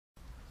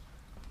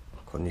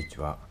こんにち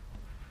は。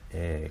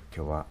今日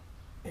は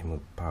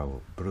Mpow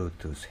ブルー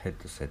トゥースヘッ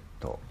ドセッ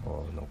ト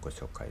のご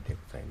紹介でご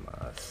ざい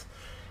ます。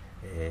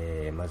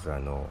まず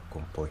梱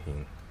包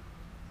品、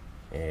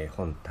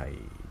本体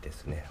で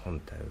すね。本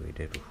体を入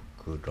れる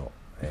袋、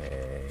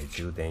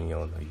充電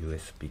用の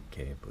USB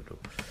ケーブル、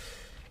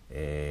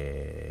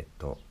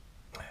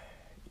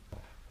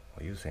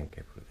有線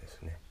ケーブルで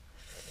すね。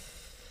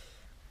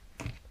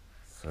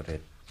それ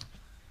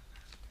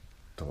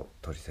と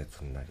取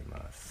説になり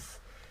ます。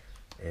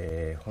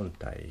本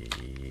体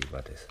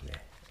はです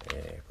ね、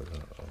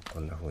こ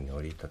んな風に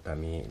折りたた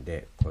み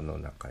でこの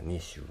中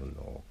に収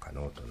納可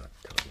能となっ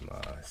ており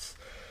ます。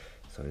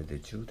それで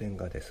充電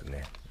がです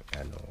ね、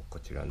こ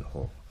ちらの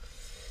方、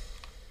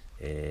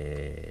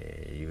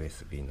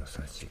USB の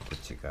差し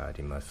口があ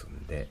ります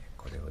んで、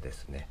これをで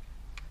すね、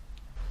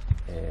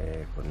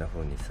こんな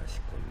風に差し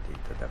込んで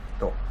いただく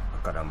と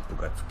赤ラン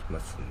プがつきま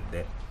すん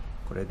で、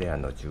これで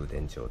充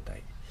電状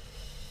態、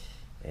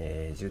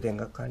充電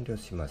が完了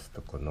します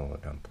とこの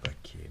ランプが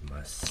消え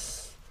ま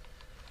す。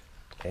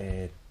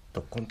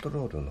コント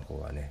ロールの方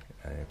はね、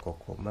こ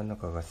こ真ん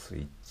中がスイ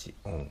ッチ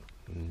オン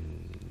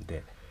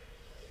で、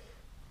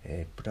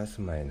プラ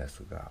スマイナ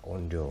スが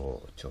音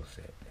量調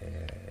整、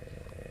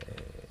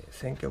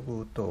選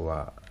曲等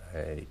は、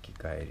行き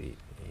帰り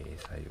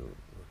左右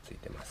つい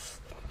てま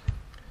す。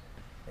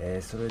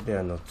それ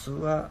で通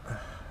話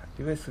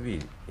USB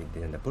で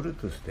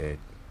Bluetooth で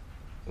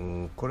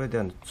これ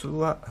で通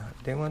話、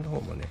電話の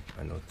方もね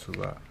通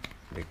話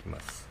できま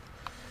す。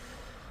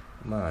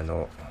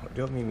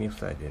両耳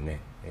塞いでね、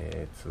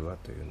通話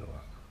というの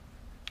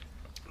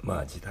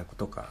は自宅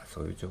とか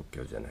そういう状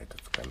況じゃないと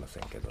使えませ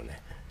んけどね。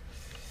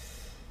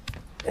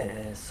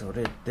そ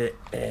れで、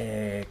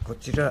こ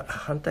ちら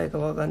反対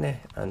側が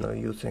ね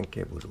有線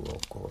ケーブルを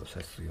こう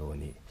挿すよう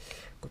に、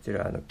こち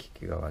ら利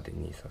き側で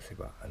に挿せ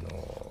ば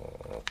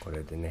こ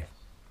れでね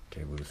ケ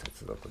ーブル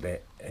接続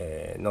で、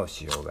の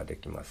使用がで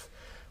きます。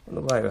こ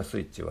の場合はス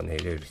イッチをね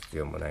入れる必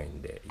要もない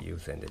んで、有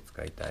線で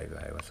使いたい場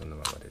合はその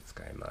ままで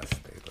使えます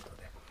というこ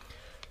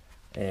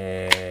と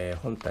で、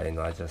本体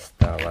のアジャス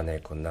ターはね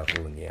こんな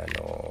風に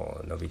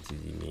伸び縮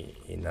み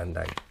何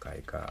段階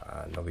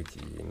か伸び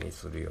縮み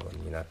するよう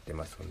になって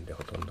ますんで、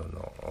ほとんど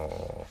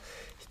の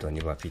人に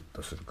はフィッ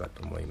トするか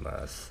と思い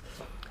ます。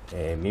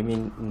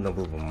耳の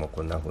部分も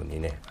こんな風に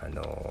ね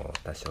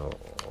多少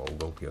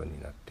動くよう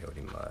になってお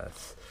りま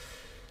す。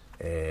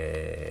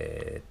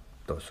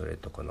それ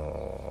とこ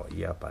の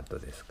イヤーパッド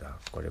ですが、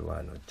これ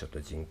はちょっと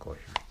人工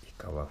皮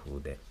革風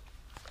で、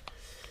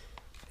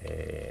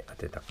当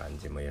てた感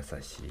じも優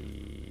し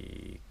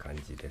い感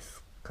じで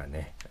すか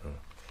ね。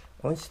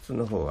音質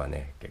の方は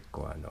ね結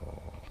構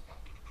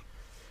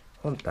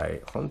本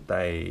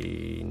体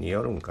に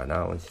よるんか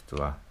な、音質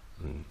は。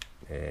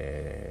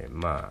ヘ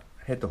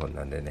ッドホン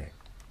なんでね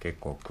結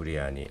構クリ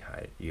アに、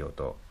いい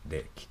音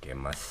で聞け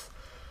ます。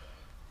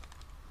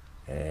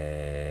あ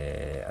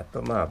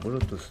と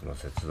Bluetooth の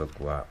接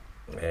続は、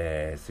スイ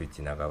ッ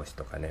チ長押し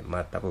とかね、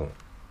多分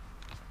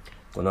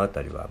この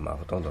辺りは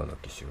ほとんどの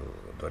機種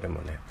どれ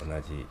もね同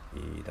じ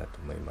だと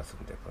思います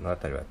ので、この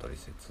辺りは取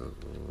説を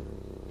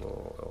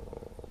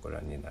ご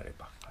覧になれ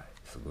ば、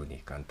すぐに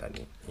簡単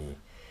に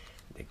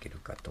できる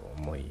かと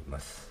思いま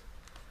す。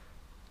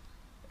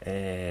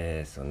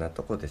そんな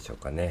とこでしょう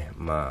かね。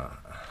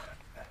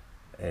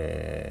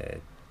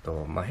ヘッド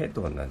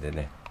ホンなんで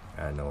ね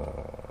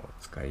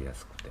使いや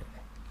すくて、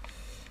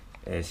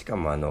しか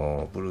も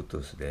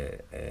Bluetooth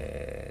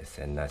で、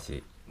線な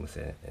し無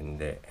線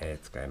で、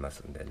使えま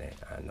すんでね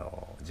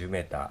10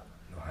メータ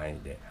ーの範囲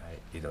で、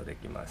移動で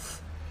きま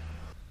す。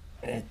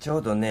ちょ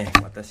うどね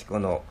私こ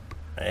の、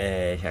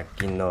100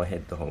均のヘ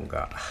ッドホン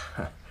が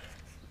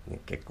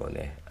結構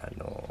ね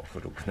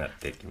古くなっ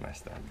てきま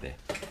したんで、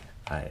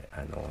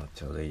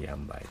ちょうどいい塩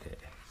梅で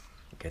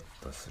ゲッ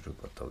トする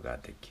ことが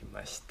でき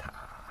ました。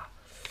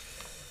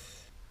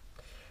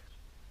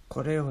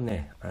これを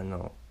ね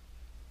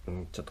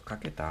ちょっとか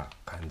けた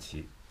感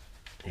じ、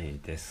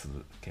です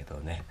けど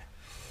ね、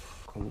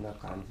こんな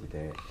感じ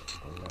で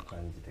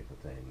ご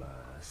ざいま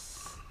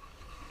す。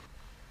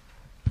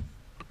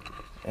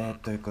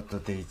ということ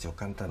で一応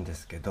簡単で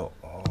すけど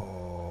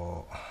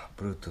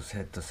Bluetoothヘ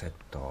ッドセッ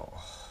ト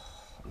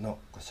の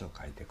ご紹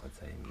介でご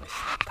ざいまし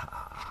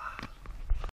た。